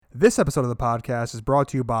This episode of the podcast is brought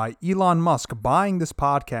to you by Elon Musk buying this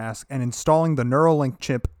podcast and installing the Neuralink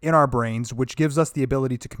chip in our brains, which gives us the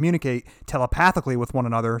ability to communicate telepathically with one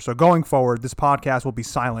another. So going forward, this podcast will be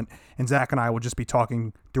silent, and Zach and I will just be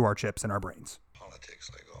talking through our chips in our brains.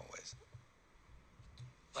 Politics, like always.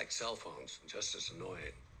 Like cell phones, just as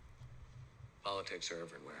annoying. Politics are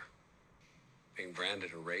everywhere. Being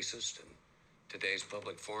branded a racist in today's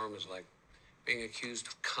public forum is like being accused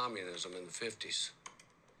of communism in the 50s.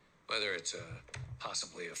 Whether it's a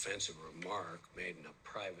possibly offensive remark made in a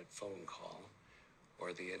private phone call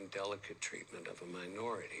or the indelicate treatment of a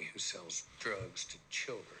minority who sells drugs to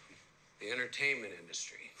children. The entertainment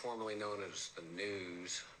industry, formerly known as the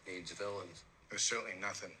news, needs villains. There's certainly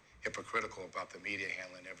nothing hypocritical about the media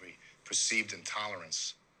handling every perceived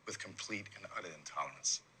intolerance with complete and utter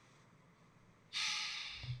intolerance.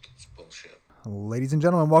 It's bullshit. Ladies and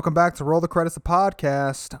gentlemen, welcome back to Roll the Credits, the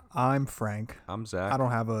podcast. I'm Frank. I'm Zach. I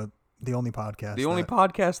don't have the only podcast. The only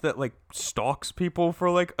podcast that like stalks people for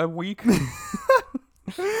like a week.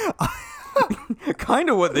 Kind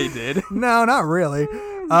of what they did. No, not really.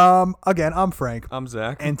 Again, I'm Frank. I'm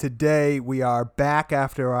Zach. And today we are back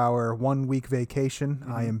after our 1 week vacation.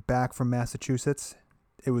 Mm-hmm. I am back from Massachusetts.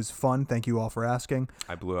 It was fun. Thank you all for asking.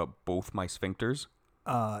 I blew up both my sphincters.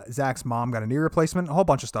 Zach's mom got a knee replacement. A whole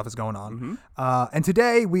bunch of stuff is going on. And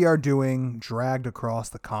today we are doing Dragged Across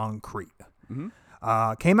the Concrete.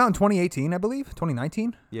 Came out in 2018, I believe.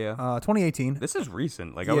 2019? Yeah. 2018. This is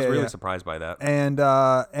recent. Like I was really surprised by that. And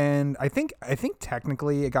I think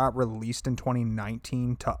technically it got released in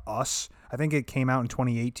 2019 to us. I think it came out in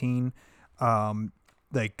 2018.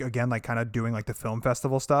 Like again, like kind of doing like the film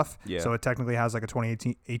festival stuff. Yeah. So it technically has like a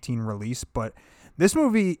 2018 release. But this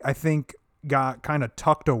movie, I think, got kind of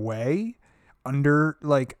tucked away under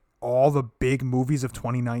like all the big movies of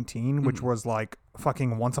 2019, which was like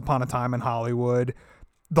fucking Once Upon a Time in Hollywood,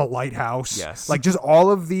 The Lighthouse. Yes. Like just all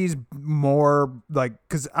of these more like,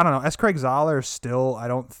 cause I don't know, S. Craig Zahler is still, I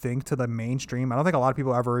don't think to the mainstream. I don't think a lot of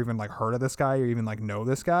people ever even like heard of this guy or even like know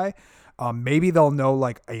this guy. Maybe they'll know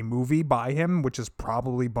like a movie by him, which is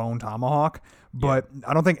probably Bone Tomahawk, but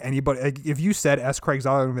I don't think anybody, like, if you said S. Craig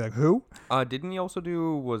Zahler, would be like, who? Didn't he also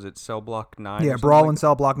do, was it Cell Block 9? Yeah, Brawl in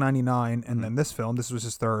Cell Block 99. And then this film, this was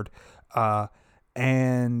his third.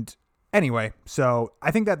 And anyway, so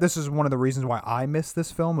I think that this is one of the reasons why I missed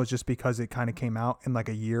this film was just because it kind of came out in like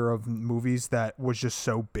a year of movies that was just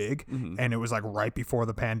so big and it was like right before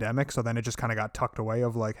the pandemic. So then it just kind of got tucked away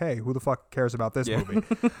of like, hey, who the fuck cares about this movie?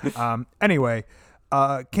 Anyway,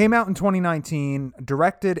 came out in 2019,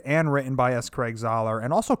 directed and written by S. Craig Zahler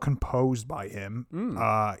and also composed by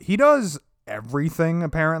him. He does everything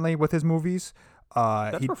apparently with his movies.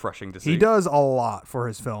 That's refreshing to see. He does a lot for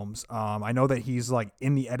his films. I know that he's like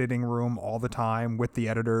in the editing room all the time with the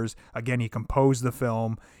editors. Again, he composed the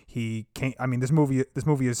film. This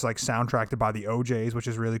movie is like soundtracked by the OJs, which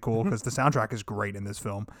is really cool because the soundtrack is great in this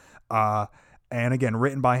film. And again,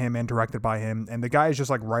 written by him and directed by him. And the guy is just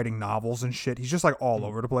like writing novels and shit. He's just like all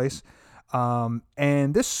over the place.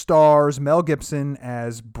 And this stars Mel Gibson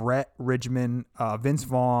as Brett Ridgman, Vince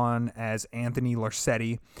Vaughn as Anthony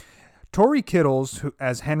Larsetti, Tory Kittles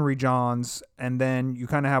as Henry Johns, and then you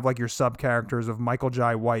kind of have like your sub characters of Michael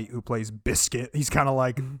Jai White, who plays Biscuit. He's kind of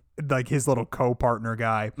like his little co-partner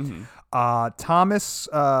guy. Thomas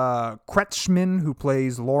Kretschmann, who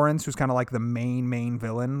plays Lawrence, who's kind of like the main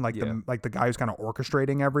villain, like the guy who's kind of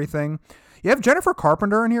orchestrating everything. You have Jennifer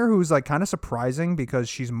Carpenter in here, who's like kind of surprising because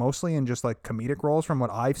she's mostly in just like comedic roles from what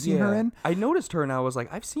I've seen her in. I noticed her and I was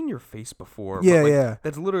like, I've seen your face before. Yeah, but like, yeah.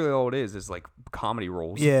 That's literally all it is like comedy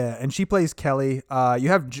roles. Yeah, and she plays Kelly. You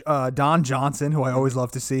have Don Johnson, who I always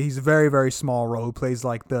love to see. He's a very, very small role. He plays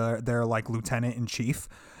like their like lieutenant in chief.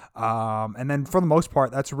 And then for the most part,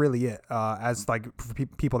 that's really it. As like for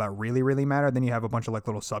people that really, really matter, then you have a bunch of like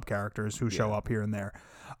little sub characters who show up here and there.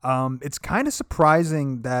 It's kind of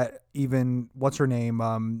surprising that even what's her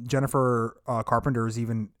name, Jennifer Carpenter is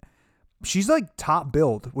even. She's like top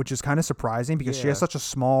billed, which is kind of surprising because she has such a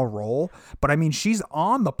small role. But I mean, she's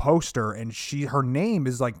on the poster and her name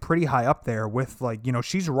is like pretty high up there with like, you know,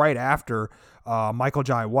 she's right after Michael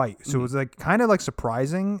Jai White. So it was like kind of like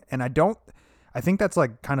surprising. And I think that's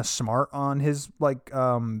like kind of smart on his like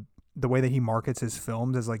the way that he markets his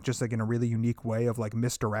films is like just like in a really unique way of like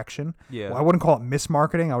misdirection. Yeah. Well, I wouldn't call it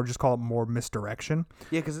mismarketing. I would just call it more misdirection.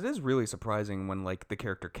 Yeah, because it is really surprising when like the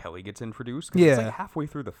character Kelly gets introduced. Yeah. It's like halfway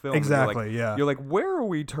through the film. Exactly, You're like, where are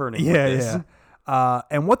we turning with Yeah, this? yeah.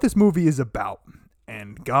 And what this movie is about.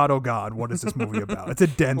 And God, oh God, what is this movie about? It's a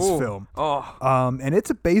dense film. And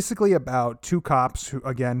it's basically about two cops who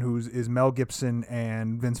is Mel Gibson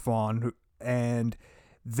and Vince Vaughn, and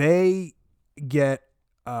they get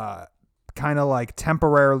kind of like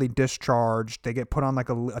temporarily discharged. They get put on like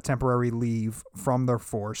a temporary leave from their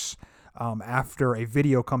force after a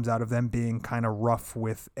video comes out of them being kind of rough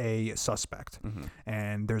with a suspect.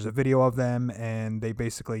 And there's a video of them, and they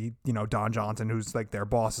basically, Don Johnson, who's like their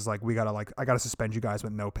boss, is like, I gotta suspend you guys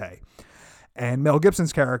with no pay. And Mel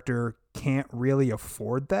Gibson's character can't really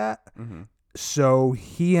afford that. So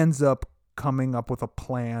he ends up coming up with a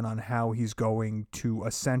plan on how he's going to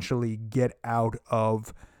essentially get out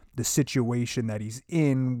of the situation that he's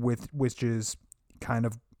in, which is kind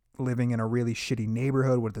of living in a really shitty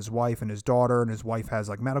neighborhood with his wife and his daughter, and his wife has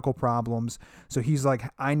like medical problems. So he's like,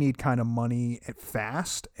 I need kind of money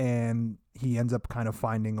fast, and he ends up kind of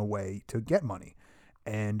finding a way to get money.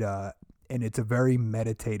 And it's a very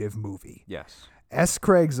meditative movie. Yes. S.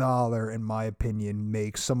 Craig Zahler, in my opinion,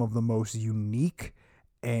 makes some of the most unique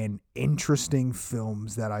and interesting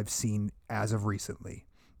films that I've seen as of recently,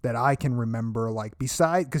 that I can remember, like,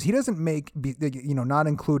 because he doesn't make, not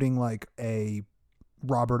including like a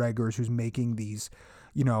Robert Eggers who's making these,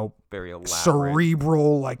 very elaborate,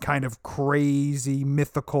 cerebral, like kind of crazy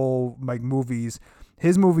mythical like movies.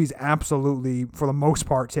 His movies absolutely, for the most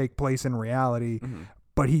part, take place in reality,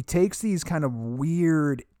 but he takes these kind of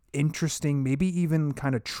weird, interesting, maybe even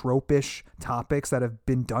kind of tropish topics that have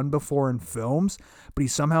been done before in films, but he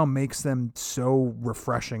somehow makes them so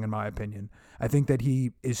refreshing, in my opinion. I think that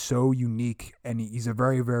he is so unique, and he's a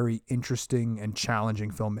very, very interesting and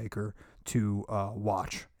challenging filmmaker to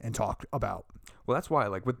watch and talk about. Well, that's why,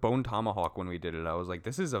 like, with Bone Tomahawk, when we did it, I was like,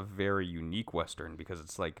 this is a very unique Western, because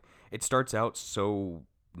it's like, it starts out so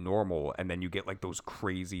normal, and then you get like those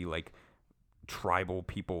crazy, like, tribal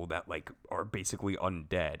people that like are basically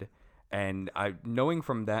undead. And knowing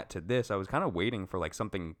from that to this, I was kind of waiting for like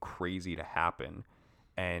something crazy to happen.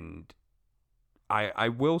 And I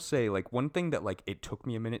will say, like, one thing that like it took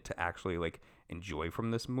me a minute to actually like enjoy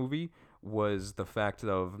from this movie was the fact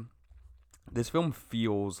of this film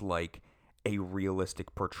feels like a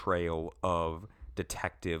realistic portrayal of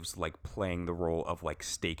detectives like playing the role of like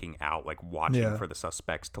staking out, like watching for the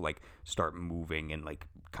suspects to like start moving and like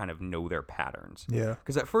kind of know their patterns. Yeah.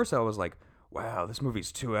 Because at first I was like, wow, this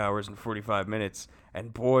movie's 2 hours and 45 minutes,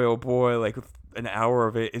 and boy, oh boy, like an hour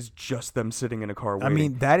of it is just them sitting in a car waiting. I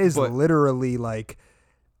mean, that is literally like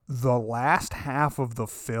the last half of the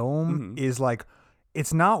film is like,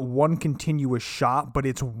 it's not one continuous shot, but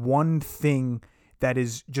it's one thing that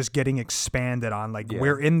is just getting expanded on. Like,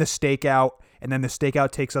 we're in the stakeout, and then the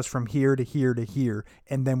stakeout takes us from here to here to here,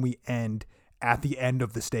 and then we end at the end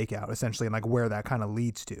of the stakeout, essentially, and like where that kind of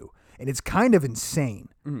leads to. And it's kind of insane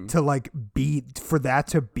to like for that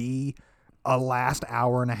to be a last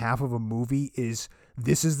hour and a half of a movie.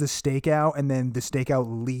 This is the stakeout, and then the stakeout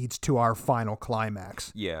leads to our final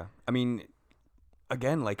climax. Yeah. I mean,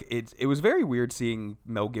 again, like it was very weird seeing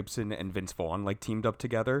Mel Gibson and Vince Vaughn like teamed up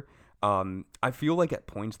together. I feel like at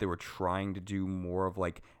points they were trying to do more of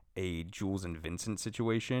like a Jules and Vincent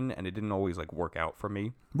situation, and it didn't always like work out for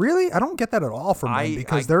me. Really? I don't get that at all from them,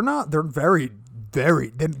 because they're very, very,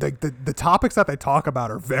 the topics that they talk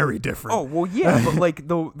about are very different. Oh, well, yeah, but like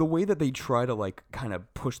the way that they try to like kind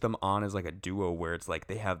of push them on as like a duo, where it's like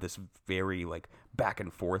they have this very like back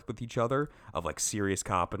and forth with each other of like serious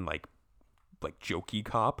cop and like jokey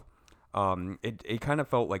cop. It kind of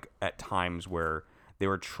felt like at times where they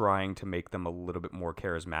were trying to make them a little bit more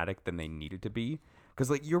charismatic than they needed to be. Because,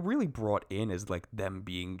 like, you're really brought in as, like, them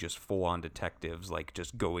being just full-on detectives, like,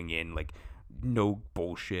 just going in, like, no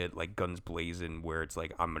bullshit, like, guns blazing, where it's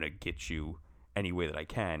like, I'm going to get you any way that I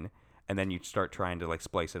can. And then you start trying to, like,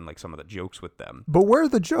 splice in, like, some of the jokes with them. But where are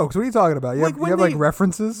the jokes? What are you talking about? You have like,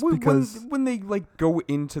 references? Because when they, like, go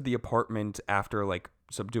into the apartment after, like,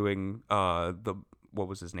 subduing what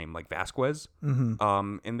was his name? Like, Vasquez in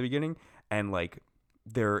the beginning. And, like,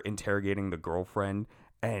 they're interrogating the girlfriend.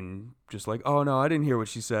 And just like, oh no, I didn't hear what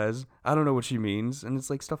she says. I don't know what she means. And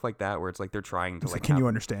it's like stuff like that where it's like they're trying to like. Can you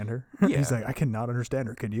understand her? Yeah. He's like, I cannot understand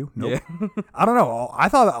her. Can you? Nope. Yeah. I don't know. I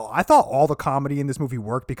thought all the comedy in this movie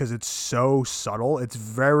worked because it's so subtle. I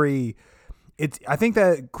think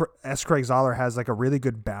that S. Craig Zahler has like a really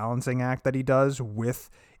good balancing act that he does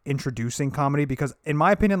with introducing comedy, because in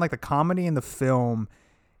my opinion, like the comedy in the film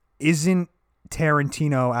isn't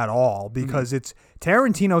Tarantino at all, because it's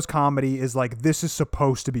Tarantino's comedy is like, this is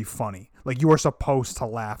supposed to be funny, like you are supposed to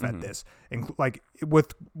laugh at this, and like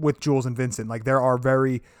with Jules and Vincent, like there are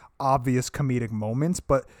very obvious comedic moments,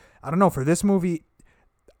 but I don't know, for this movie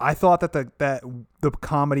I thought that the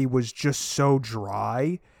comedy was just so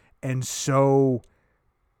dry, and so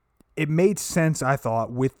it made sense, I thought,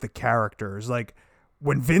 with the characters. Like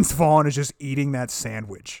when Vince Vaughn is just eating that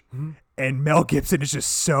sandwich And Mel Gibson is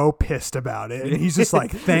just so pissed about it. And he's just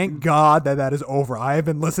like, thank God that is over. I have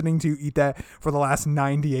been listening to you eat that for the last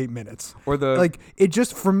 98 minutes. Or like, it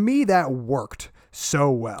just, for me, that worked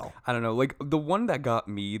so well. I don't know. Like, the one that got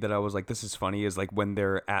me that I was like, this is funny, is like when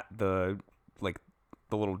they're at the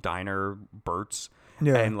little diner, Bert's.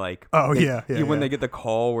 Yeah. And like, when they get the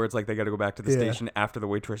call where it's like they got to go back to the station after the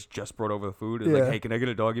waitress just brought over the food. It's like, hey, can I get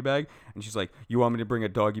a doggy bag? And she's like, you want me to bring a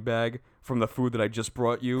doggy bag from the food that I just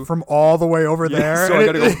brought you? From all the way over there? So I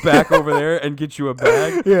got to go back over there and get you a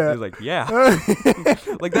bag? Yeah. He's like, yeah.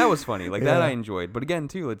 Like, that was funny. Like, that I enjoyed. But again,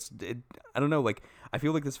 too, I don't know, like, I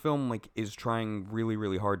feel like this film, like, is trying really,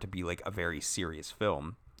 really hard to be, like, a very serious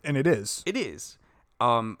film. And it is. It is.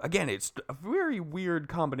 Again, it's a very weird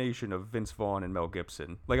combination of Vince Vaughn and Mel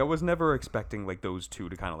Gibson. Like, I was never expecting like those two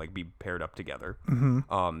to kind of like be paired up together.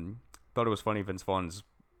 Mm-hmm. Thought it was funny Vince Vaughn's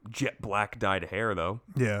jet black dyed hair though.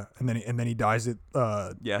 Yeah, and then he dyes it.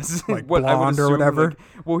 Yes, like blonde or whatever.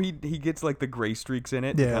 Like, well, he gets like the gray streaks in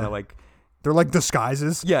it. Yeah, kind of like. They're like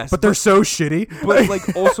disguises. Yes. But they're so shitty. But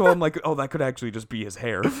like also I'm like, oh, that could actually just be his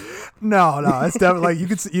hair. No, it's definitely like you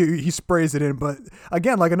could see he sprays it in. But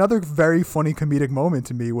again, like another very funny comedic moment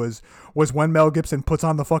to me was when Mel Gibson puts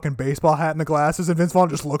on the fucking baseball hat and the glasses and Vince Vaughn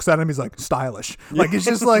just looks at him, he's like, stylish. Like it's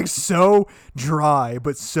just like so dry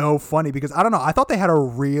but so funny because I don't know, I thought they had a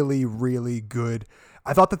really, really good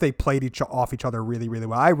I thought that they played off each other really, really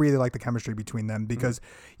well. I really like the chemistry between them because,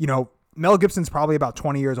 you know, Mel Gibson's probably about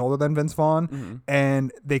 20 years older than Vince Vaughn,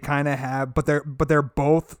 and they kind of have, but they're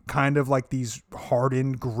both kind of like these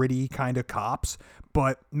hardened, gritty kind of cops.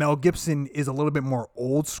 But Mel Gibson is a little bit more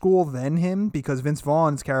old school than him because Vince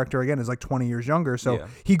Vaughn's character again is like 20 years younger, so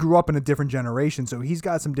he grew up in a different generation, so he's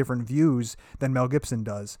got some different views than Mel Gibson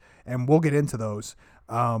does, and we'll get into those.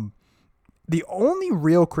 The only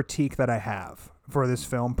real critique that I have for this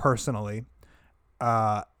film personally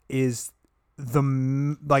is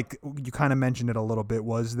like you kind of mentioned it a little bit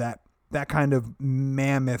was that kind of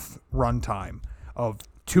mammoth runtime of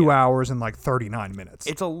 2 hours and like 39 minutes.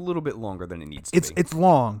 It's a little bit longer than it needs to be. It's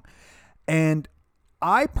long. And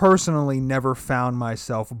I personally never found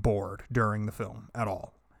myself bored during the film at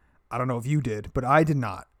all. I don't know if you did, but I did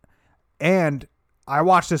not. And I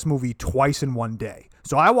watched this movie twice in one day.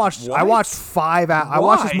 So I watched 5 hours. I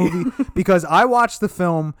watched this movie because I watched the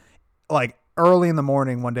film like early in the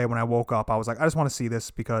morning one day when I woke up. I was like, I just want to see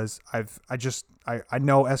this because I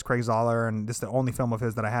know S. Craig Zahler and this is the only film of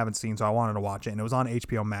his that I haven't seen, so I wanted to watch it. And it was on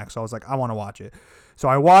HBO Max, so I was like, I want to watch it. So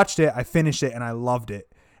I watched it, I finished it, and I loved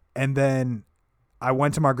it. And then I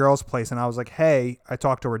went to my girl's place and I was like, hey, I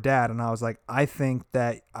talked to her dad and I was like, I think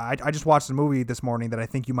that I just watched a movie this morning that I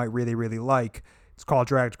think you might really, really like. It's called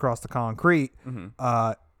Dragged Across the Concrete.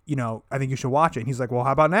 You know, I think you should watch it. And he's like, well,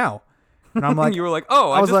 how about now? And I'm like, you were like,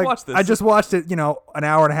 oh, I just watched this. I just watched it, you know, an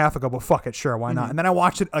hour and a half ago, but fuck it, sure, why not? And then I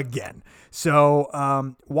watched it again.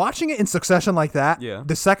 So watching it in succession like that,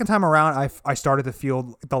 the second time around, I started to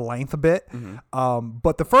feel the length a bit.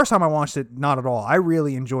 But the first time I watched it, not at all. I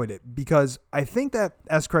really enjoyed it because I think that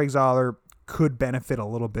S. Craig Zahler could benefit a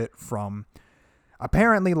little bit from,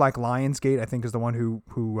 apparently, like Lionsgate, I think is the one who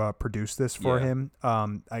produced this for him.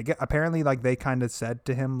 Apparently, like they kind of said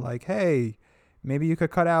to him, like, hey, maybe you could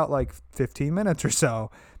cut out like 15 minutes or so.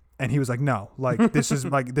 And he was like, no, like this is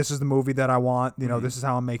the movie that I want. You know, this is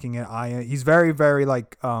how I'm making it. He's very, very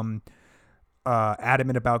like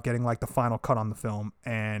adamant about getting like the final cut on the film.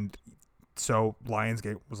 And so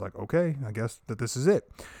Lionsgate was like, okay, I guess that this is it.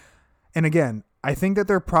 And again, I think that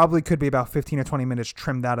there probably could be about 15 or 20 minutes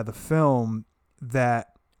trimmed out of the film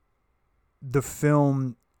that the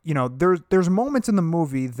film, you know, there's moments in the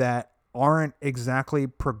movie that aren't exactly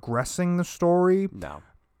progressing the story. No.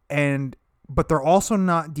 But they're also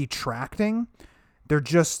not detracting. They're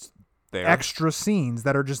just extra scenes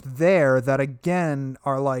that are just there that again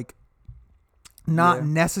are like not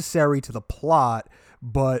necessary to the plot,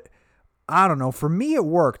 but I don't know. For me, it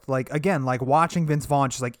worked. Like, again, like watching Vince Vaughn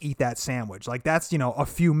just like eat that sandwich. Like that's, you know, a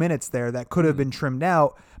few minutes there that could have been trimmed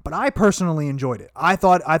out, but I personally enjoyed it. I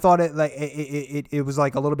thought it like it was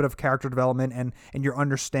like a little bit of character development and you're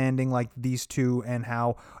understanding like these two and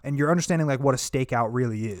you're understanding like what a stakeout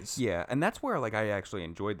really is. Yeah. And that's where like I actually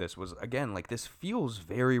enjoyed this was, again, like this feels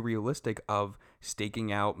very realistic of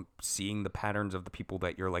staking out, seeing the patterns of the people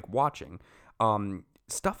that you're like watching.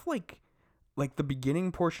 Stuff like the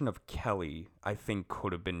beginning portion of Kelly, I think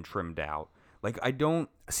could have been trimmed out. Like I don't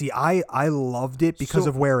see. I loved it because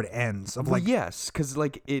of where it ends. Of like yes, because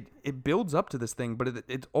like it builds up to this thing, but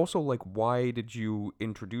it's also like why did you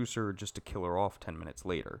introduce her just to kill her off 10 minutes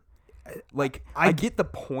later? Like, I get the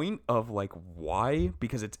point of, like, why,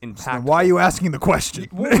 because it's impactful. Why are you asking the question?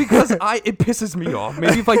 Well, because it pisses me off.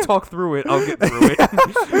 Maybe if I talk through it, I'll get through it.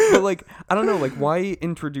 But, like, I don't know, like, why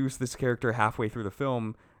introduce this character halfway through the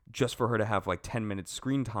film just for her to have, like, 10 minutes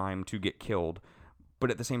screen time to get killed?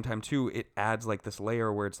 But at the same time, too, it adds, like, this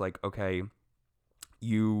layer where it's like, okay,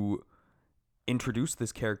 you introduce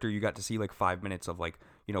this character, you got to see, like, 5 minutes of, like,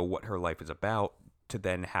 you know, what her life is about, to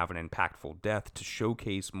then have an impactful death to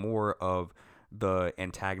showcase more of the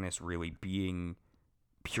antagonist really being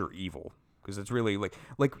pure evil. Because it's really like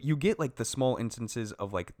you get like the small instances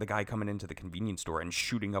of like the guy coming into the convenience store and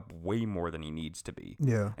shooting up way more than he needs to be.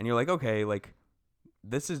 Yeah. And you're like, okay, like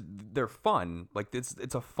they're fun. Like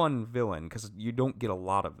it's a fun villain because you don't get a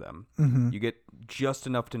lot of them. Mm-hmm. You get just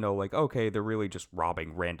enough to know like, okay, they're really just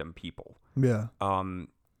robbing random people. Yeah.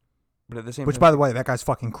 But at the same Which, time, by the way, that guy's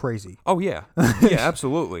fucking crazy. oh yeah, yeah,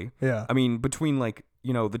 absolutely. Yeah. I mean, between like,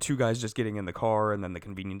 you know, the two guys just getting in the car and then the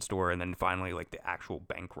convenience store and then finally like the actual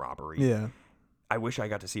bank robbery. Yeah. I wish I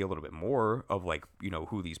got to see a little bit more of like, you know,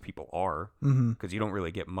 who these people are, because you don't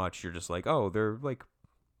really get much. You're just like, oh, they're like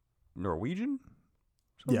Norwegian.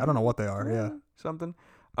 Yeah, I don't know what they are. Yeah. Something.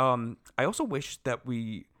 I also wish that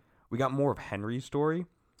we got more of Henry's story,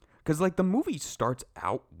 because like the movie starts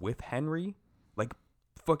out with Henry, like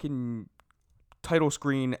fucking title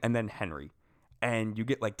screen and then Henry, and you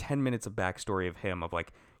get like 10 minutes of backstory of him, of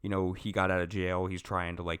like, you know, he got out of jail, he's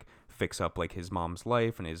trying to like fix up like his mom's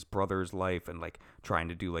life and his brother's life and like trying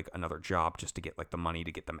to do like another job just to get like the money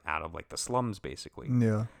to get them out of like the slums basically.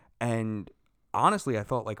 Yeah. And honestly, I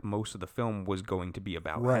thought like most of the film was going to be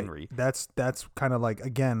about Henry. That's kind of like,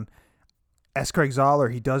 again, S. Craig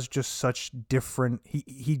Zahler, he does just such different,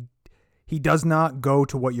 he does not go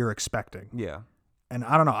to what you're expecting. Yeah. And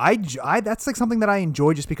I don't know, I that's like something that I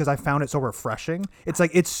enjoy just because I found it so refreshing. It's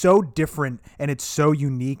like, it's so different and it's so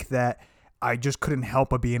unique that I just couldn't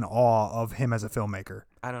help but be in awe of him as a filmmaker.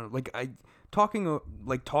 I don't know,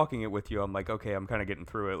 like talking it with you, I'm like, okay, I'm kind of getting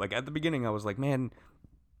through it. Like at the beginning I was like, man,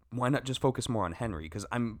 why not just focus more on Henry? Because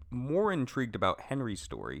I'm more intrigued about Henry's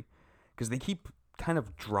story, because they keep kind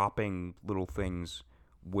of dropping little things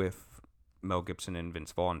with Mel Gibson and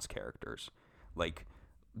Vince Vaughn's characters. Like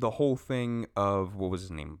the whole thing of, what was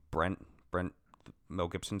his name? Brent, Mel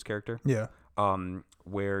Gibson's character? Yeah.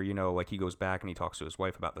 Where, you know, like he goes back and he talks to his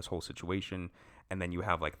wife about this whole situation, and then you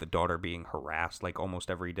have like the daughter being harassed like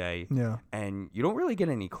almost every day. Yeah. And you don't really get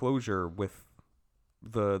any closure with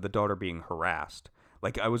the daughter being harassed.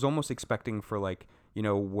 Like I was almost expecting for like, you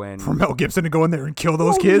know, when For Mel Gibson to go in there and kill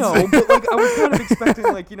those kids. No, but like I was kind of expecting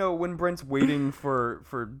like, you know, when Brent's waiting for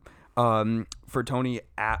Tony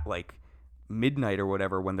at like midnight or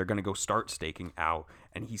whatever, when they're gonna go start staking out,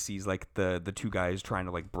 and he sees like the two guys trying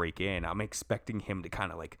to like break in, I'm expecting him to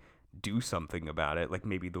kind of like do something about it, like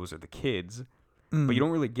maybe those are the kids. But you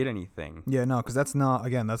don't really get anything. Yeah, no, because that's not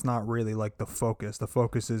really like the focus. The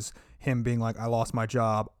focus is him being like, I lost my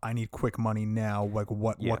job, I need quick money now, like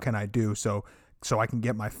what can I do so I can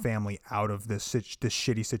get my family out of this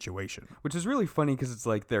shitty situation. Which is really funny because it's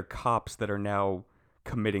like they're cops that are now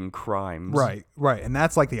committing crimes. Right. And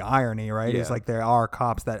that's like the irony, right? Yeah. Is like there are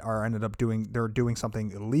cops that are ended up doing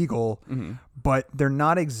something illegal, but they're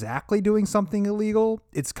not exactly doing something illegal.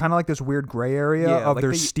 It's kind of like this weird gray area of like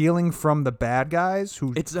they're stealing from the bad guys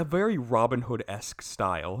who. It's a very Robin Hood-esque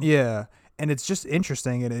style. Yeah, and it's just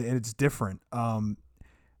interesting and it's different. All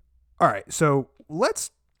right, so let's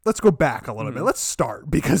go back a little bit. Let's start,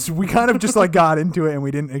 because we kind of just like got into it and we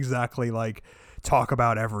didn't exactly like talk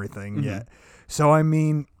about everything yet. So I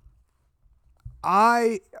mean,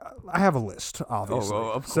 I have a list, obviously.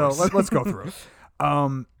 Oh, of so course. let's go through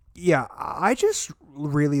it. Yeah, I just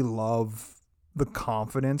really love the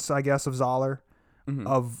confidence, I guess, of Zahler,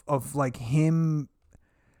 of like him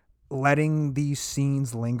letting these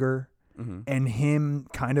scenes linger, and him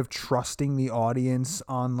kind of trusting the audience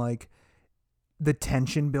on like the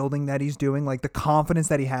tension building that he's doing, like the confidence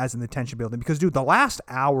that he has in the tension building. Because dude, the last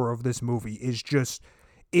hour of this movie is just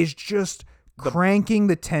cranking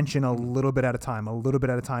the tension a little bit at a time,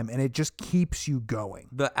 and it just keeps you going.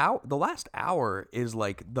 The last hour is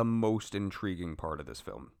like the most intriguing part of this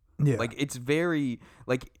film. Yeah. Like it's very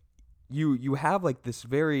like you have like this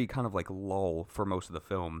very kind of like lull for most of the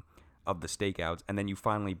film of the stakeouts, and then you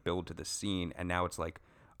finally build to the scene, and now it's like,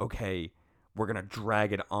 okay, we're gonna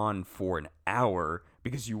drag it on for an hour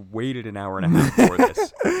because you waited an hour and a half for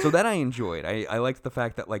this. So that I enjoyed. I liked the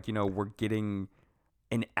fact that, like, you know, we're getting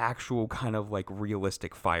an actual kind of like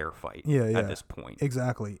realistic firefight at this point.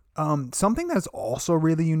 Exactly. Something that's also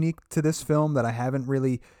really unique to this film that I haven't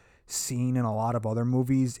really seen in a lot of other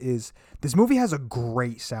movies is this movie has a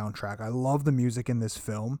great soundtrack. I love the music in this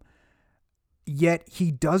film. yet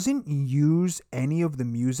he doesn't use any of the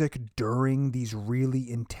music during these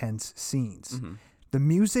really intense scenes. Mm-hmm. The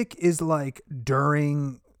music is like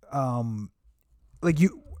during, like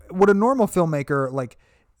what a normal filmmaker, like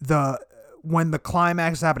when the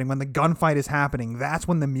climax is happening, when the gunfight is happening, that's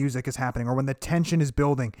when the music is happening, or when the tension is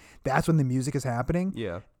building, that's when the music is happening.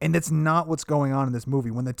 Yeah. And that's not what's going on in this movie.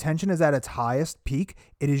 When the tension is at its highest peak,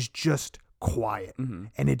 it is just quiet, and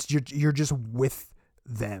it's you're just with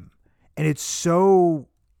them, and it's so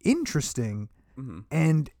interesting,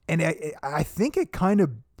 and I think it kind of,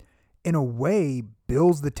 in a way,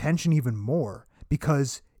 builds the tension even more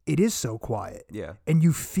because it is so quiet. Yeah. And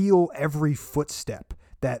you feel every footstep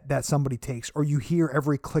that somebody takes, or you hear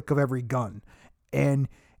every click of every gun. And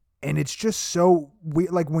it's just so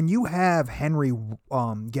weird. Like when you have Henry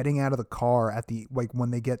getting out of the car at the, like when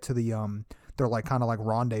they get to the they're like kind of like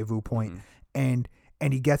rendezvous point, and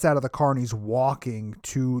he gets out of the car and he's walking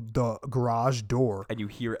to the garage door, And you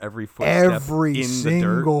hear every footstep every in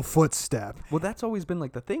single the dirt. footstep. Well, that's always been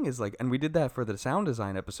like the thing is like, and we did that for the sound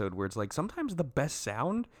design episode where it's like sometimes the best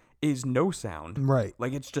sound is no sound. Right.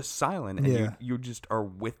 Like it's just silent, and Yeah. you just are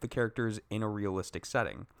with the characters in a realistic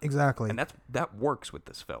setting. Exactly. And that works with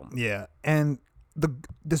this film. Yeah, and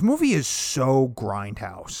this movie is so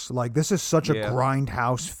grindhouse. Like this is such a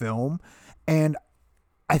grindhouse film, and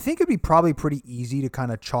I think it'd be probably pretty easy to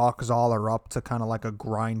kind of chalk Zahler up to kind of like a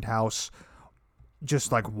grindhouse,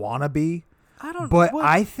 just like wannabe.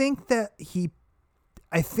 I think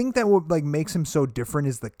that what like makes him so different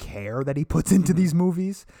is the care that he puts into these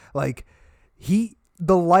movies. Like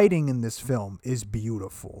the lighting in this film is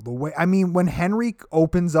beautiful. The way, I mean, when Henry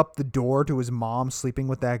opens up the door to his mom sleeping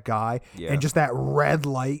with that guy, and just that red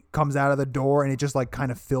light comes out of the door and it just like kind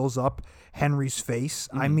of fills up Henry's face.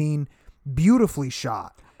 I mean, beautifully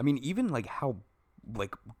shot. I mean, even like how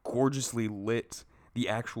like gorgeously lit the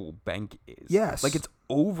actual bank is. Yes. Like it's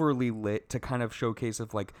overly lit to kind of showcase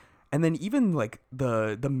of like, and then even like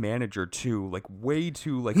the manager too, like way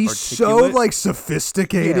too like He's articulate. so like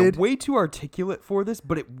sophisticated. Yeah, way too articulate for this,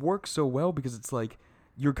 but it works so well because it's like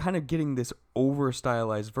you're kind of getting this over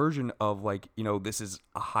stylized version of like, you know, this is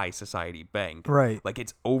a high society bank. Right. Like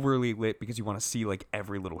it's overly lit because you want to see like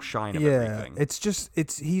every little shine of Yeah, everything.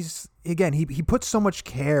 he puts so much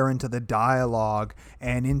care into the dialogue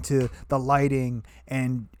and into the lighting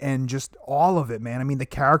and just all of it, man. I mean, the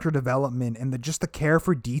character development and the care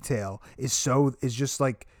for detail is just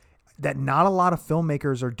like that not a lot of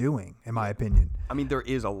filmmakers are doing, in my opinion. I mean, there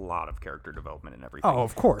is a lot of character development in everything. Oh,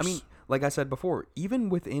 of course. I mean, like I said before, even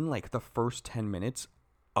within like the first 10 minutes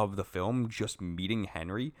of the film, just meeting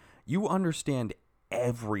Henry, you understand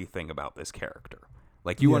everything about this character.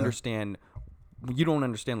 Like you understand, you don't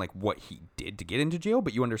understand like what he did to get into jail,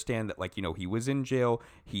 but you understand that like, you know, he was in jail.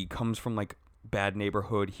 He comes from like bad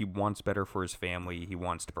neighborhood. He wants better for his family. He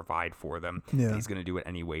wants to provide for them. Yeah. He's going to do it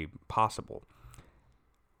any way possible.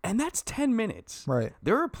 And that's 10 minutes. Right.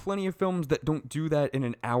 There are plenty of films that don't do that in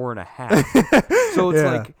an hour and a half. So it's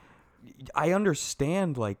like, I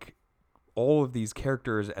understand like all of these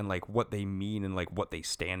characters and like what they mean and like what they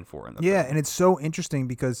stand for in the film. And it's so interesting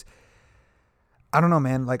because I don't know,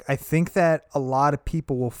 man. Like I think that a lot of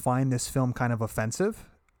people will find this film kind of offensive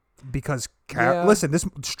because listen,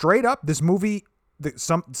 this movie,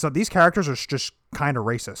 so these characters are just kind of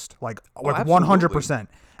racist, like 100%.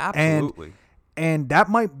 Absolutely. And that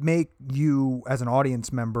might make you as an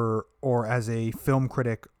audience member or as a film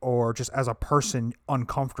critic or just as a person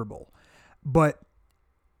uncomfortable. But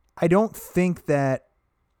I don't think that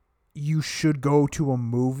you should go to a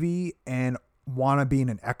movie and want to be in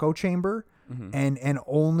an echo chamber and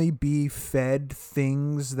only be fed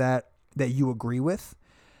things that you agree with.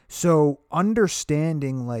 So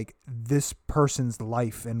understanding like this person's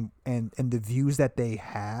life and the views that they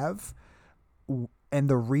have and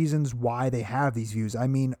the reasons why they have these views. I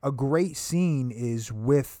mean, a great scene is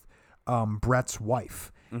with Brett's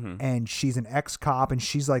wife. And she's an ex-cop, and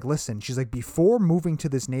she's like, listen, she's like, before moving to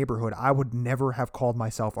this neighborhood, I would never have called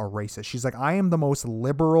myself a racist. She's like, I am the most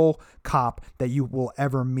liberal cop that you will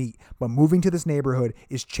ever meet, but moving to this neighborhood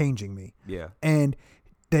is changing me. Yeah. And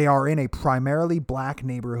they are in a primarily black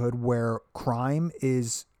neighborhood where crime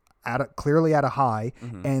is clearly at a high,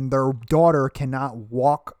 and their daughter cannot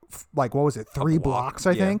walk like, what was it, 3 blocks,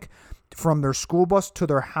 I think, from their school bus to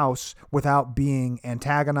their house without being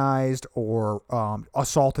antagonized or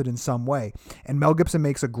assaulted in some way. And Mel Gibson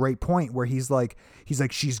makes a great point where he's like,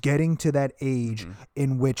 she's getting to that age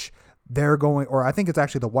in which they're going, or I think it's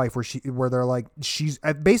actually the wife where they're like, she's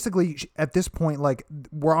basically at this point, like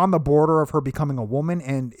we're on the border of her becoming a woman,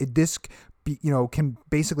 and this can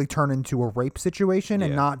basically turn into a rape situation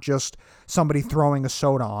and not just somebody throwing a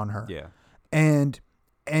soda on her. Yeah. and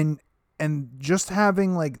just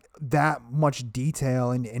having like that much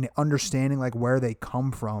detail and understanding like where they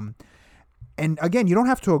come from. And again, you don't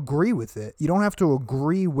have to agree with it. You don't have to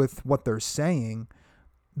agree with what they're saying,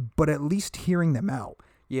 but at least hearing them out.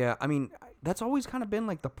 Yeah, I mean, that's always kind of been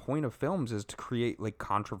like the point of films, is to create like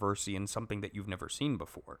controversy in something that you've never seen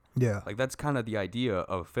before. Yeah. Like that's kind of the idea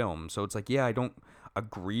of film. So it's like, yeah, I don't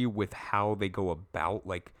agree with how they go about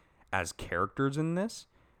like as characters in this,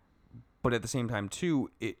 but at the same time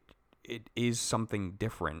too, it is something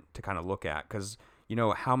different to kind of look at, because you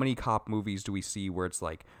know, how many cop movies do we see where it's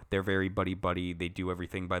like they're very buddy-buddy, they do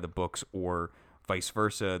everything by the books, or vice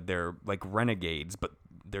versa, they're like renegades, but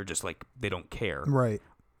they're just like, they don't care. Right.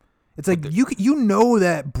 It's like you know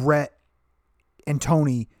that Brett and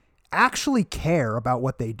Tony actually care about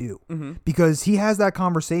what they do, because he has that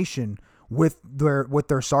conversation with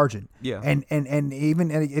their sergeant. Yeah. And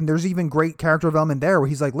there's even great character development there where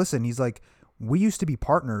he's like, listen, he's like, we used to be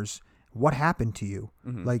partners. What happened to you?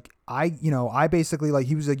 Like I basically, like,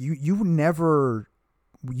 he was like, you never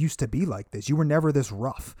used to be like this. You were never this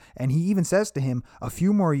rough. And he even says to him, a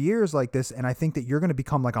few more years like this, and I think that you're going to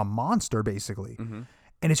become like a monster, basically.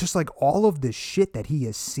 And it's just like all of this shit that he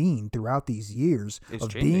has seen throughout these years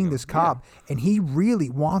of being this cop. Yeah. And he really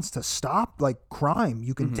wants to stop like crime.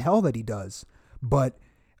 You can tell that he does. But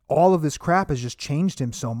all of this crap has just changed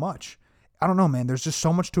him so much. I don't know, man. There's just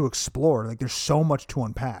so much to explore. Like, there's so much to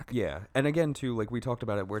unpack. Yeah. And again, too, like we talked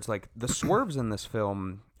about it, where it's like the swerves in this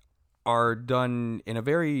film are done in a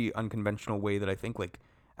very unconventional way that I think like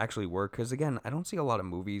actually work. Because again, I don't see a lot of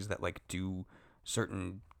movies that like do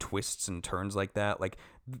certain twists and turns like that. Like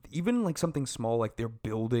even like something small, like they're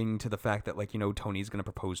building to the fact that like, you know, Tony's going to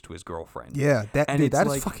propose to his girlfriend. Yeah. That is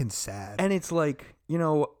like, fucking sad. And it's like, you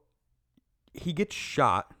know, he gets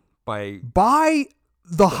shot by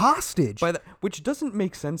the hostage, which doesn't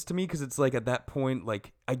make sense to me, because it's like at that point,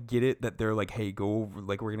 like I get it that they're like, hey, go over,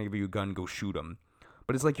 like we're gonna give you a gun, go shoot him,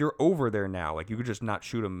 but it's like you're over there now, like you could just not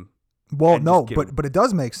shoot him. Well, no, but it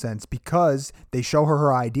does make sense, because they show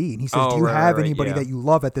her ID and he says, do you have anybody that you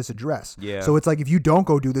love at this address? Yeah. So it's like, if you don't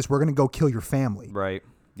go do this, we're gonna go kill your family. Right.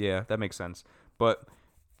 Yeah, that makes sense. But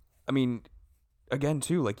I mean, again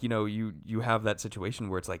too, like, you know, you have that situation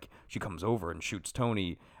where it's like she comes over and shoots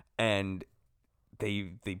Tony, and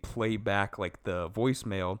they play back like the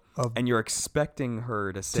voicemail, and you're expecting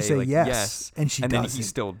her to say like yes, and she and doesn't. Then he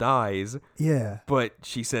still dies. Yeah, but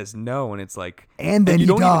she says no, and it's like, and then he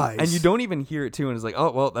dies, and you don't even hear it too, and it's like,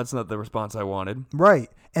 oh well, that's not the response I wanted.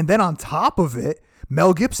 Right, and then on top of it,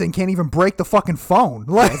 Mel Gibson can't even break the fucking phone,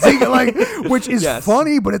 like which is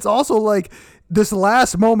funny, but it's also like this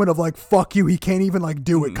last moment of like, fuck you, he can't even like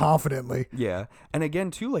do it confidently. Yeah, and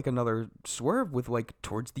again too, like another swerve with like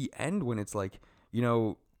towards the end when it's like, you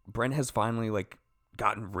know, Brent has finally like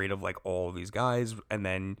gotten rid of like all these guys, and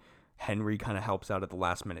then Henry kind of helps out at the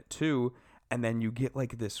last minute too, and then you get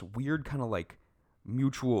like this weird kind of like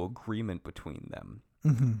mutual agreement between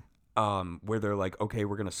them, where they're like, okay,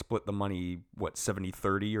 we're gonna split the money, what,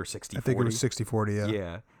 70-30 or 60-40? I think it was 60-40. Yeah.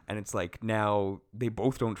 Yeah, and it's like now they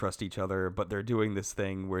both don't trust each other, but they're doing this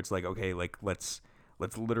thing where it's like, okay, like let's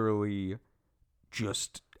literally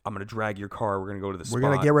just, I'm going to drag your car. We're going to go to the spot. We're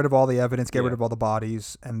going to get rid of all the evidence, get rid of all the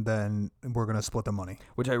bodies, and then we're going to split the money.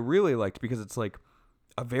 Which I really liked, because it's like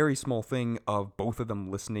a very small thing of both of them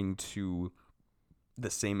listening to the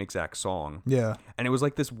same exact song. Yeah. And it was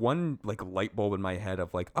like this one like light bulb in my head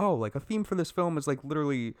of like, oh, like a theme for this film is like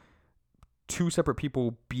literally two separate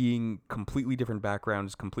people being completely different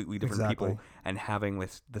backgrounds, completely different people, and having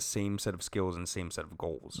this, the same set of skills and same set of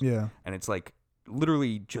goals. Yeah. And it's like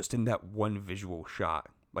literally just in that one visual shot.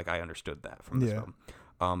 Like, I understood that from this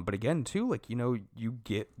film. But again, too, like, you know, you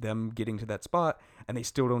get them getting to that spot, and they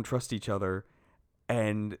still don't trust each other,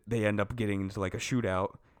 and they end up getting into, like, a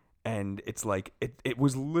shootout, and it's like, it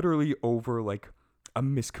was literally over, like, a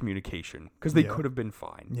miscommunication, because they could have been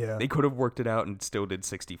fine. Yeah. They could have worked it out and still did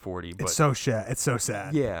 60-40. But it's so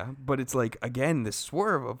sad. Yeah, but it's like, again, this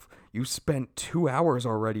swerve of, you spent 2 hours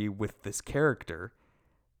already with this character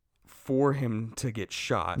for him to get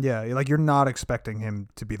shot. Yeah, like you're not expecting him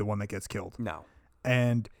to be the one that gets killed. No.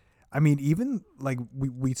 And I mean, even like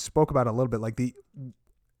we spoke about it a little bit, like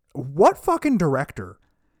what fucking director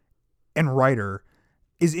and writer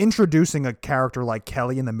is introducing a character like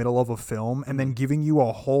Kelly in the middle of a film and then giving you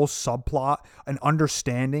a whole subplot and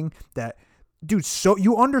understanding that dude, so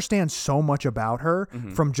you understand so much about her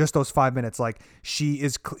from just those 5 minutes. Like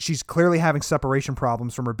she's clearly having separation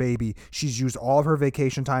problems from her baby. She's used all of her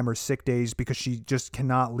vacation time or sick days because she just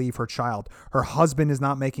cannot leave her child. Her husband is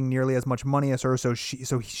not making nearly as much money as her, so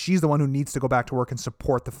she's the one who needs to go back to work and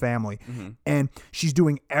support the family. And she's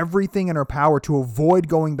doing everything in her power to avoid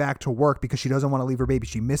going back to work because she doesn't want to leave her baby.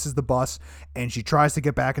 She misses the bus and she tries to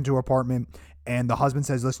get back into her apartment, and the husband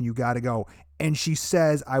says, "Listen, you got to go." And she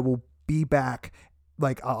says, "I will be back.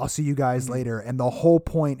 Like, I'll see you guys later." And the whole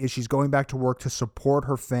point is she's going back to work to support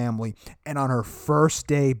her family. And on her first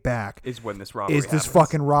day back is when this robbery happens. This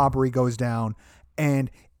fucking robbery goes down.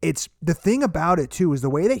 And it's the thing about it too is the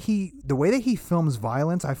way that he films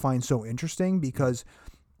violence, I find so interesting because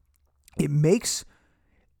it makes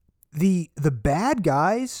the bad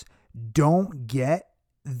guys don't get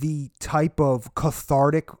the type of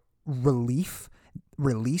cathartic release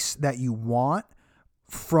that you want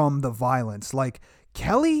from the violence. Like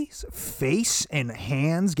Kelly's face and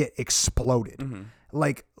hands get exploded.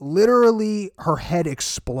 Like literally her head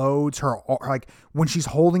explodes. Her like when she's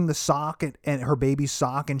holding the sock and her baby's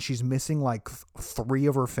sock and she's missing like 3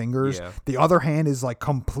 of her fingers. The other hand is like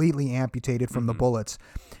completely amputated from the bullets.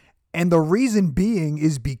 And the reason being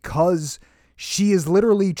is because she is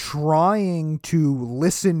literally trying to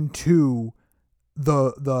listen to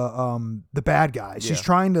the bad guys. She's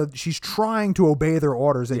trying to obey their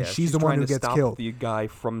orders, and she's the one who gets killed. The guy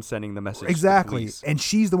from sending the message. Exactly, to the police. and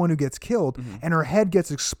she's the one who gets killed, and her head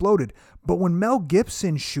gets exploded. But when Mel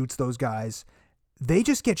Gibson shoots those guys, they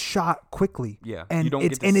just get shot quickly. Yeah, and you don't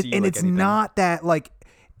it's get to see, it's anything. Not that like,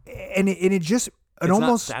 and it just it's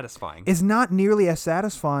almost not satisfying. It's not nearly as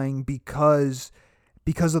satisfying because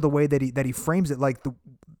of the way that he frames it. Like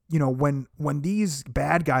when these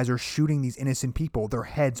bad guys are shooting these innocent people, their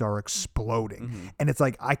heads are exploding. And it's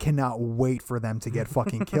like, I cannot wait for them to get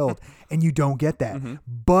fucking killed. And you don't get that.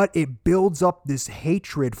 But it builds up this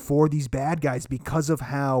hatred for these bad guys because of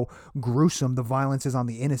how gruesome the violence is on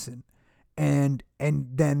the innocent. And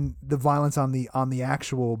then the violence on the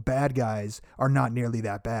actual bad guys are not nearly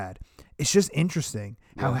that bad. It's just interesting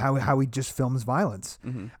how he just films violence.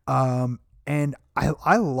 And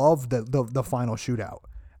I love the final shootout.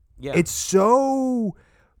 Yeah. It's so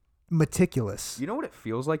meticulous. You know what it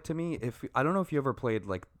feels like to me? I don't know if you ever played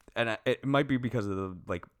like, and it might be because of the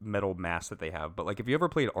like metal mask that they have, but like if you ever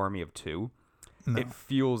played Army of Two, it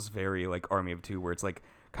feels very like Army of Two, where it's like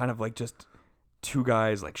kind of like just 2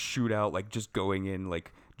 guys like shoot out, like just going in,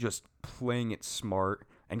 like just playing it smart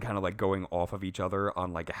and kind of like going off of each other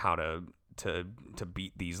on like how to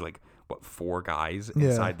beat these like 4 guys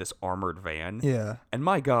inside this armored van. Yeah. And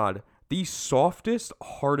my God, the softest,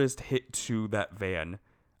 hardest hit to that van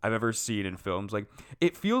I've ever seen in films. Like,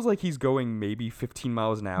 it feels like he's going maybe 15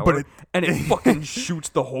 miles an hour, and it fucking shoots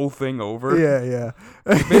the whole thing over. Yeah.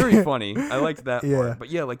 Very funny. I liked that Yeah. part. But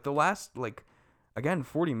yeah, like the last, like, again,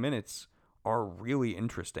 40 minutes are really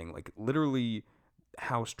interesting. Like, literally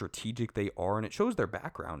how strategic they are, and it shows their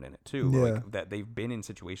background in it too. Yeah. Like, that they've been in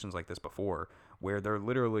situations like this before where they're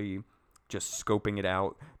literally just scoping it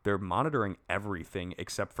out. They're monitoring everything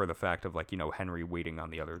except for the fact of like, Henry waiting on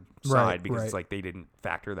the other side because it's like they didn't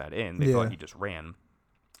factor that in. They thought he just ran.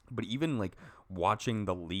 But even like watching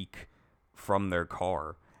the leak from their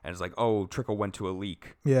car, and it's like, oh, Trickle went to a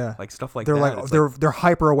leak. Yeah. Like stuff like they're that. Like they're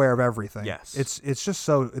hyper aware of everything. Yes. It's just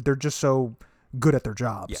so they're just so good at their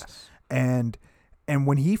jobs. Yes. And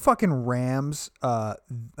when he fucking rams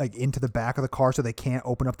like into the back of the car so they can't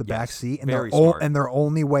open up the back seat, and their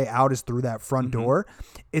only way out is through that front door,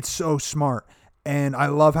 it's so smart. And I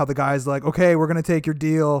love how the guy's like, okay, we're gonna take your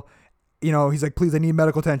deal. He's like, please, I need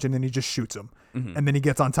medical attention, and he just shoots him. And then he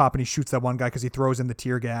gets on top and he shoots that one guy because he throws in the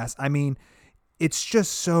tear gas. I mean, it's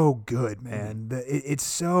just so good, man. It's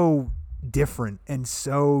so different and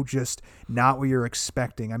so just not what you're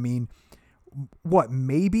expecting. I mean,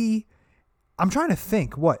 maybe I'm trying to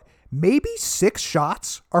think. Maybe 6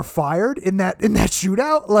 shots are fired in that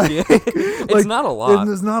shootout? Like, it's not a lot.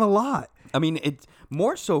 There's not a lot. I mean, it's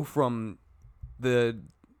more so from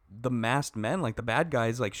the masked men, like the bad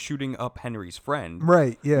guys, like shooting up Henry's friend.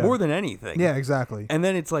 Right, yeah. More than anything. Yeah, exactly. And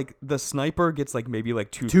then it's like the sniper gets like maybe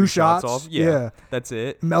like 2 shots off. Yeah. That's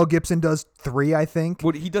it. Mel Gibson does 3, I think.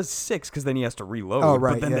 Well, he does 6 because then he has to reload. Oh,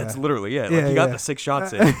 right, But then yeah. that's literally it. Like, Yeah, he got yeah. the 6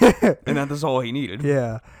 shots in, and that's all he needed.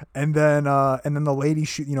 Yeah. And then the lady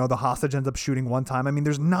the hostage ends up shooting one time. I mean,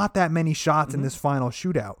 there's not that many shots in this final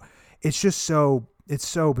shootout. It's just it's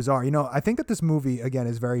so bizarre. I think that this movie, again,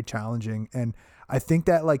 is very challenging, and I think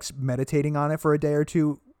that like meditating on it for a day or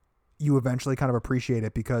two, you eventually kind of appreciate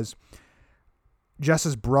it, because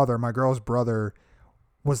Jess's brother, my girl's brother,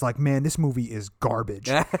 was like, man, this movie is garbage.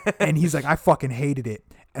 And he's like, I fucking hated it.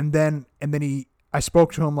 And then I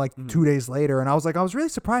spoke to him like 2 days later, and I was like, I was really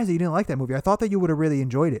surprised that you didn't like that movie. I thought that you would have really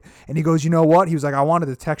enjoyed it. And he goes, you know what? He was like, I wanted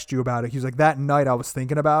to text you about it. He was like, that night I was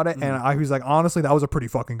thinking about it, and he was like, honestly, that was a pretty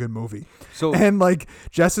fucking good movie. So and like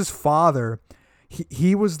Jess's father,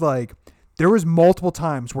 he was like, there was multiple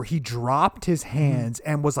times where he dropped his hands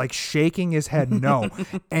and was like shaking his head no.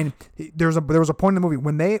 And there was a point in the movie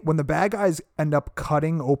when the bad guys end up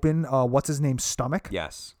cutting open what's his name's stomach.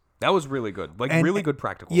 Yes. That was really good. Like, really good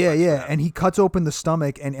practical Yeah, effects for yeah. that. And he cuts open the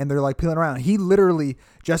stomach and they're like peeling around. He literally,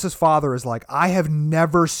 Jess's father is like, I have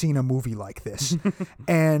never seen a movie like this.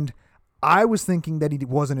 And I was thinking that he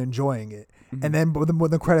wasn't enjoying it. And then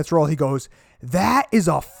when the credits roll, he goes, that is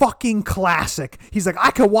a fucking classic. He's like,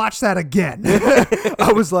 I could watch that again.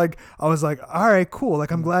 I was like, all right, cool.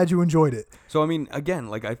 Like, I'm glad you enjoyed it. So, I mean, again,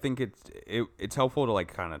 like, I think it's helpful to,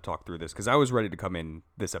 like, kind of talk through this, because I was ready to come in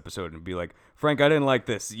this episode and be like, Frank, I didn't like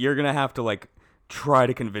this. You're going to have to, like, try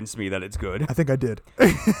to convince me that it's good. I think I did.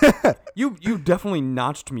 You definitely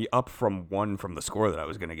notched me up from the score that I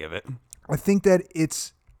was going to give it. I think that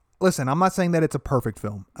it's... Listen, I'm not saying that it's a perfect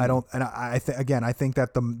film. I don't, and I think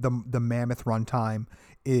that the mammoth runtime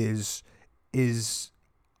is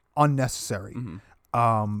unnecessary.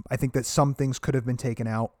 I think that some things could have been taken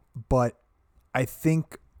out, but I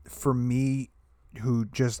think for me,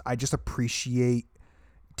 I just appreciate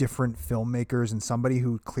different filmmakers and somebody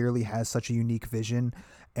who clearly has such a unique vision.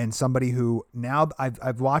 And somebody who now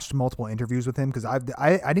I've watched multiple interviews with him because I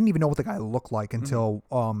didn't even know what the guy looked like until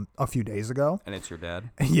a few days ago. And it's your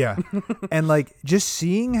dad. Yeah. And like just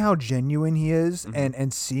seeing how genuine he is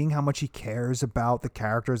and seeing how much he cares about the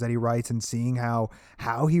characters that he writes and seeing how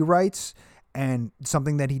he writes, and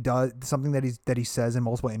something that he says in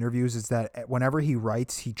multiple interviews is that whenever he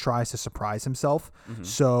writes, he tries to surprise himself.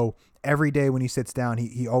 So every day when he sits down,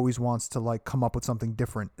 he always wants to like come up with something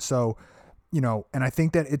different. So, you know, and I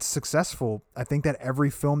think that it's successful. I think that every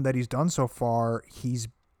film that he's done so far, he's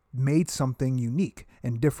made something unique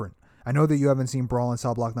and different. I know that you haven't seen Brawl in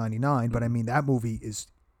Cell Block 99, but I mean, that movie is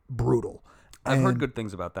brutal. I've heard good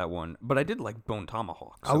things about that one, but I did like Bone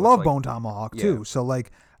Tomahawk. So I love Bone Tomahawk too. So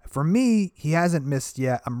like for me, he hasn't missed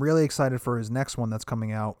yet. I'm really excited for his next one that's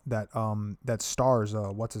coming out that stars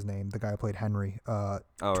what's his name? The guy who played Henry,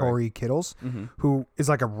 Tory Kittles, who is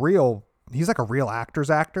like he's like a real actor's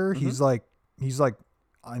actor. He's like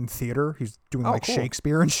in theater. He's doing cool.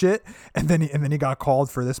 Shakespeare and shit. And then he got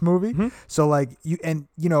called for this movie. So like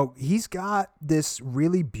he's got this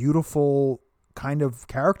really beautiful kind of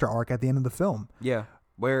character arc at the end of the film. Yeah.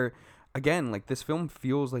 Where again, like this film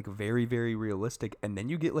feels like very, very realistic. And then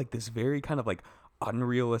you get like this very kind of like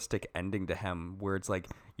unrealistic ending to him where it's like,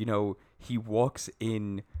 he walks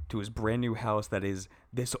in to his brand new house that is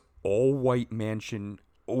this all white mansion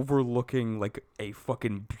overlooking like a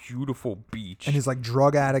fucking beautiful beach, and his like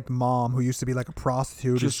drug addict mom who used to be like a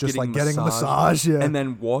prostitute is just like getting a massage, and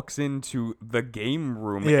then walks into the game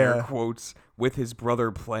room, air quotes, with his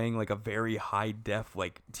brother playing like a very high def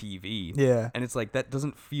like TV, and it's like that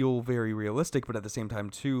doesn't feel very realistic, but at the same time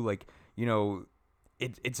too, like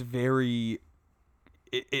it's very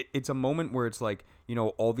it's a moment where it's like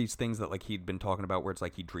all these things that like he'd been talking about where it's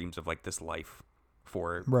like he dreams of like this life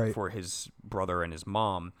for his brother and his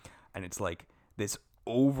mom, and it's like this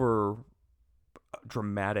over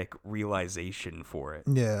dramatic realization for it.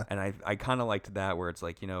 And I kind of liked that where it's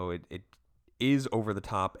like it is over the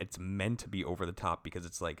top. It's meant to be over the top because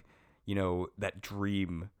it's like that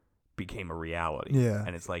dream became a reality.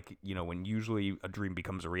 And it's like when usually a dream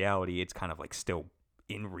becomes a reality, it's kind of like still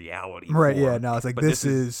in reality, right? No, it's like this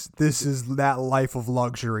is that life of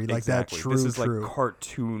luxury, like exactly. that true. This is like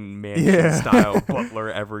cartoon mansion style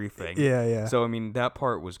butler everything. So I mean, that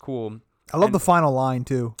part was cool. I love the final line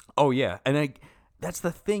too. Oh yeah, and that's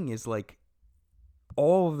the thing is like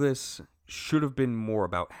all of this should have been more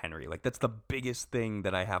about Henry. Like that's the biggest thing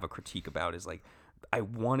that I have a critique about is like I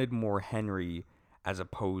wanted more Henry as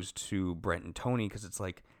opposed to Brent and Tony, because it's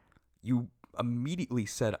like you immediately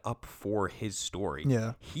set up for his story.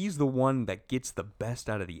 He's the one that gets the best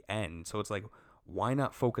out of the end. So it's like, why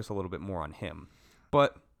not focus a little bit more on him?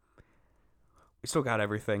 But we still got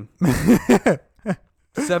everything.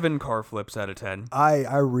 7 car flips out of 10.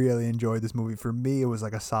 I really enjoyed this movie. For me, it was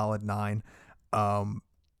like a solid 9.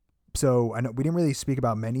 So I know we didn't really speak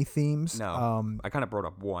about many themes. No, I kind of brought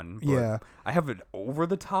up one. But I have an over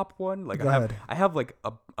the top one. Like I have like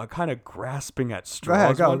a kind of grasping at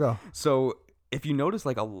straws. Go. So if you notice,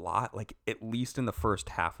 like a lot, like at least in the first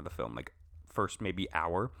half of the film, like first maybe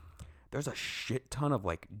hour, there's a shit ton of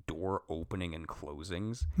like door opening and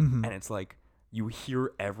closings, and it's like you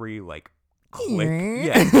hear every like click,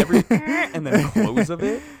 and then close of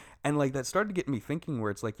it. And like that started to get me thinking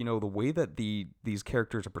where it's like, the way that these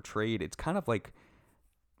characters are portrayed, it's kind of like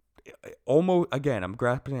almost, again, I'm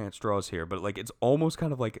grasping at straws here, but like it's almost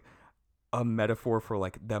kind of like a metaphor for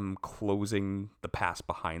like them closing the past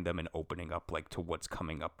behind them and opening up like to what's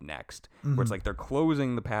coming up next. Where it's like they're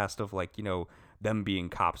closing the past of like, them being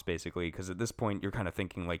cops basically, because at this point you're kind of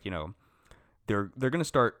thinking like, they're going to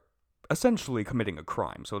start essentially committing a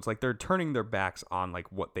crime. So it's like they're turning their backs on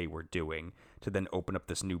like what they were doing to then open up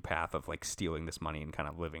this new path of like stealing this money and kind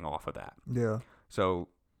of living off of that. Yeah. So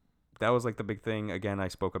that was like the big thing. Again, I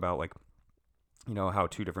spoke about like, how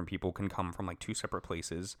two different people can come from like two separate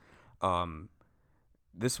places.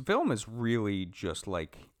 This film is really just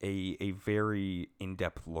like a very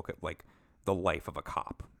in-depth look at like the life of a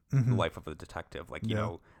cop, the life of a detective. Like,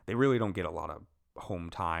 they really don't get a lot of home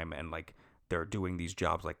time, and like they're doing these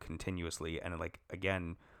jobs like continuously. And like,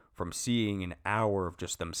 again, from seeing an hour of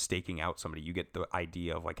just them staking out somebody, you get the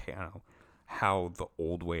idea of like, how the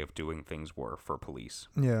old way of doing things were for police.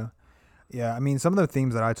 Yeah. Yeah. I mean, some of the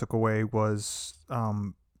themes that I took away was,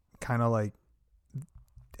 kind of like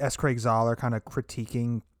S. Craig Zahler kind of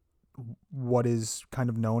critiquing what is kind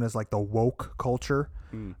of known as like the woke culture.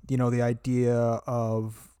 The idea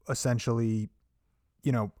of essentially,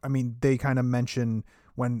 I mean, they kind of mention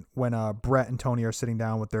when Brett and Tony are sitting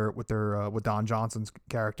down with with Don Johnson's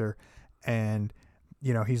character, and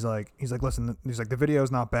he's like, listen, he's like, the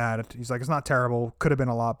video's not bad. He's like, it's not terrible. Could have been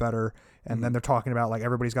a lot better. And then they're talking about like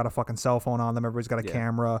everybody's got a fucking cell phone on them. Everybody's got a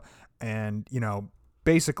camera, and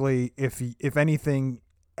basically if anything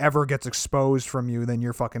ever gets exposed from you, then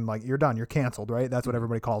you're fucking like, you're done. You're canceled, right? That's what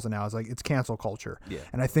everybody calls it now. It's like, it's cancel culture. Yeah.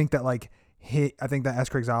 And I think that like I think that S.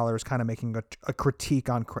 Craig Zahler is kind of making a critique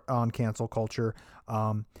on cancel culture,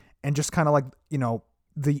 and just kind of like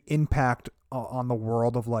the impact on the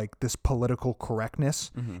world of like this political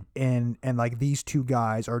correctness, and like these two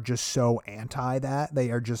guys are just so anti that. They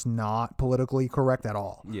are just not politically correct at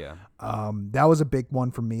all. Yeah. That was a big one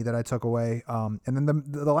for me that I took away. And then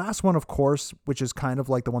the last one, of course, which is kind of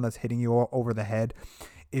like the one that's hitting you over the head,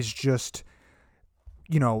 is just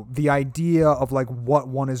the idea of like what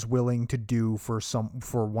one is willing to do for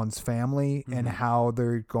one's family, and how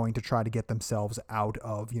they're going to try to get themselves out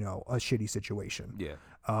of a shitty situation. Yeah.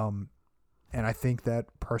 And I think that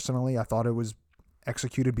personally, I thought it was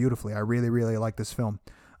executed beautifully. I really, really like this film.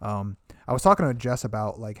 I was talking to Jess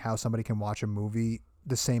about like how somebody can watch a movie,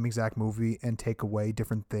 the same exact movie, and take away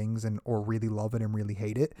different things or really love it and really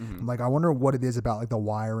hate it. I'm like, I wonder what it is about like the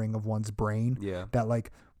wiring of one's brain that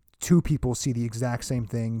like two people see the exact same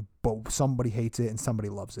thing, but somebody hates it and somebody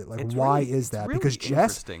loves it. Like, why is that? Really because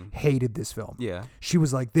Jess hated this film. Yeah. She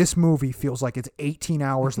was like, this movie feels like it's 18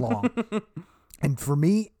 hours long. And for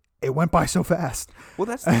me, it went by so fast. Well,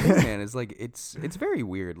 that's the thing, man. Is like it's very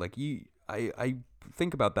weird. Like I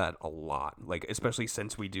think about that a lot. Like especially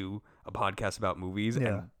since we do a podcast about movies,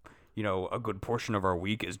 and a good portion of our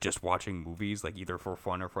week is just watching movies, like either for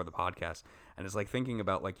fun or for the podcast. And it's like thinking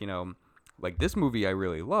about like like this movie I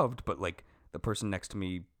really loved, but like the person next to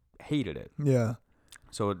me hated it. Yeah.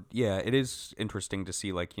 So yeah, it is interesting to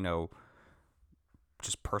see like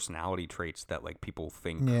just personality traits that like people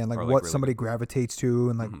think and like are, what really somebody gravitates to,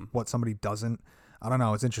 and like what somebody doesn't. I don't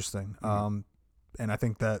know, it's interesting. And I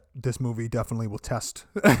think that this movie definitely will test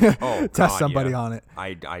somebody on it.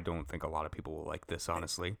 I don't think a lot of people will like this,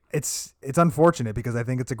 honestly. It's unfortunate because I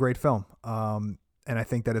think it's a great film, and I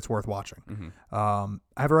think that it's worth watching. I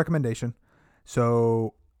have a recommendation.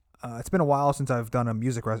 So it's been a while since I've done a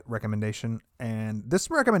music recommendation, and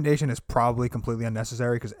this recommendation is probably completely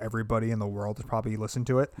unnecessary because everybody in the world has probably listened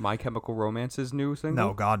to it. My Chemical Romance's new single?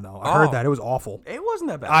 No, God, no. I heard that. It was awful. It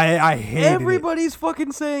wasn't that bad. I hated Everybody's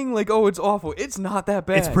fucking saying, like, oh, it's awful. It's not that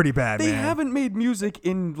bad. It's pretty bad, They man. haven't made music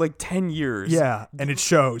in, like, 10 years. Yeah, and it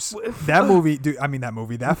shows.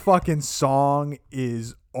 That fucking song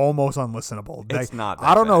is almost unlistenable. It's not that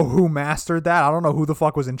I don't know bad. who mastered that. I don't know who the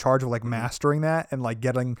fuck was in charge of like mastering that and like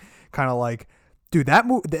getting kind of like, dude,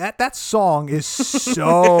 that song is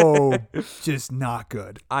so just not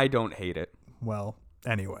good. I don't hate it. Well,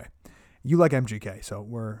 anyway, you like MGK, so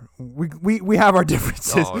we have our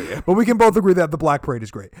differences, but we can both agree that the Black Parade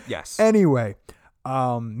is great. Yes. Anyway,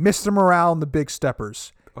 Mr. Morale and the Big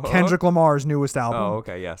Steppers, Kendrick Lamar's newest album. Oh,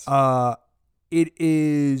 okay, yes. It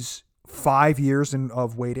is 5 years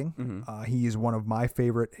of waiting. He is one of my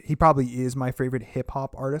favorite. He probably is my favorite hip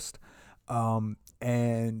hop artist.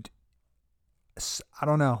 And I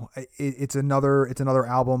don't know. It's another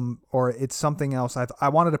album, or it's something else. I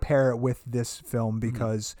wanted to pair it with this film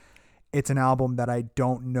because it's an album that I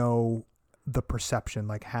don't know the perception,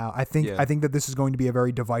 like how I think that this is going to be a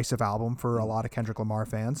very divisive album for a lot of Kendrick Lamar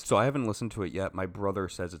fans. So I haven't listened to it yet. My brother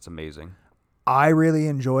says it's amazing. I really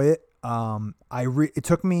enjoy it. It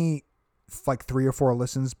took me like 3 or 4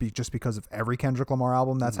 listens just because of every Kendrick Lamar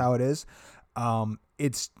album. That's how it is.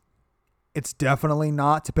 It's definitely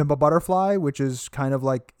not To Pimp a Butterfly, which is kind of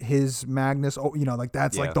like his Magnus. Oh, you know, like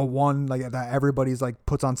that's like the one like that everybody's like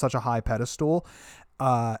puts on such a high pedestal.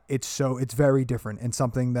 It's very different and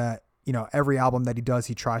something that, you know, every album that he does,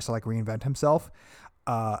 he tries to like reinvent himself.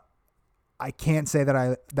 I can't say that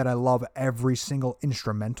I love every single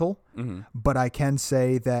instrumental, but I can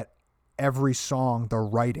say that every song, the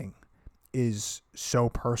writing is so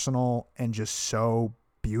personal and just so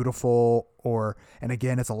beautiful. And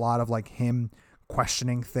again, it's a lot of like him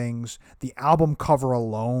questioning things. The album cover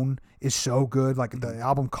alone is so good. Like the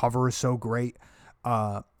album cover is so great.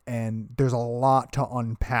 And there's a lot to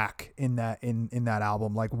unpack in that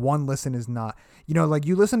album. Like one listen is not, you know, like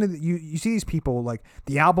you listen to you see these people, like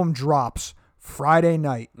the album drops Friday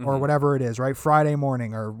night or whatever it is, right? Friday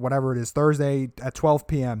morning or whatever it is, Thursday at 12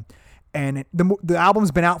 p.m. And the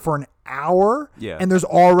album's been out for an hour and there's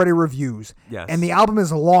already reviews. Yes. And the album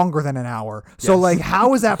is longer than an hour. So like,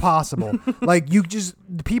 how is that possible? Like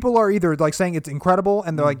people are either like saying it's incredible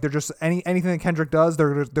and they're like, they're just anything that Kendrick does,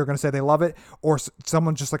 they're going to say they love it, or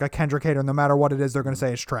someone's just like a Kendrick hater, no matter what it is, they're going to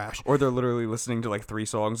say it's trash. Or they're literally listening to like 3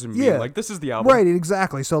 songs and being like, this is the album. Right.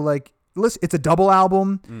 Exactly. So like, listen, it's a double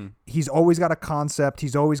album. He's always got a concept.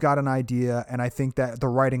 He's always got an idea. And I think that the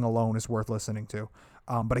writing alone is worth listening to.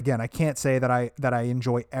 But again, I can't say that I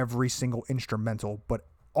enjoy every single instrumental, but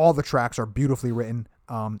all the tracks are beautifully written.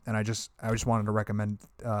 And I just wanted to recommend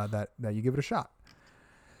that you give it a shot.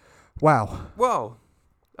 Wow. Whoa.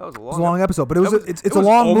 That was a long episode, but it's a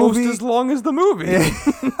long almost movie. As long as the movie.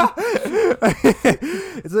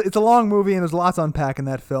 It's a long movie and there's lots to unpack in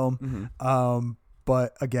that film.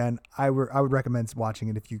 But again, I would recommend watching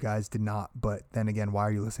it if you guys did not. But then again, why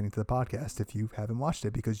are you listening to the podcast if you haven't watched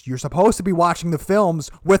it? Because you're supposed to be watching the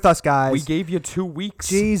films with us, guys. We gave you 2 weeks.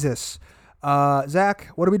 Jesus. Zach,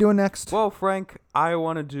 what are we doing next? Well, Frank, I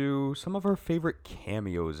want to do some of our favorite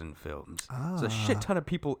cameos in films. There's a shit ton of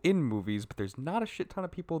people in movies, but there's not a shit ton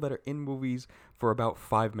of people that are in movies for about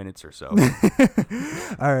 5 minutes or so.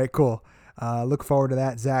 All right, cool. Look forward to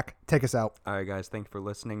that. Zach, take us out. All right, guys, thanks for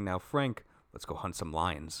listening. Now, Frank, let's go hunt some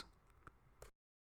lions.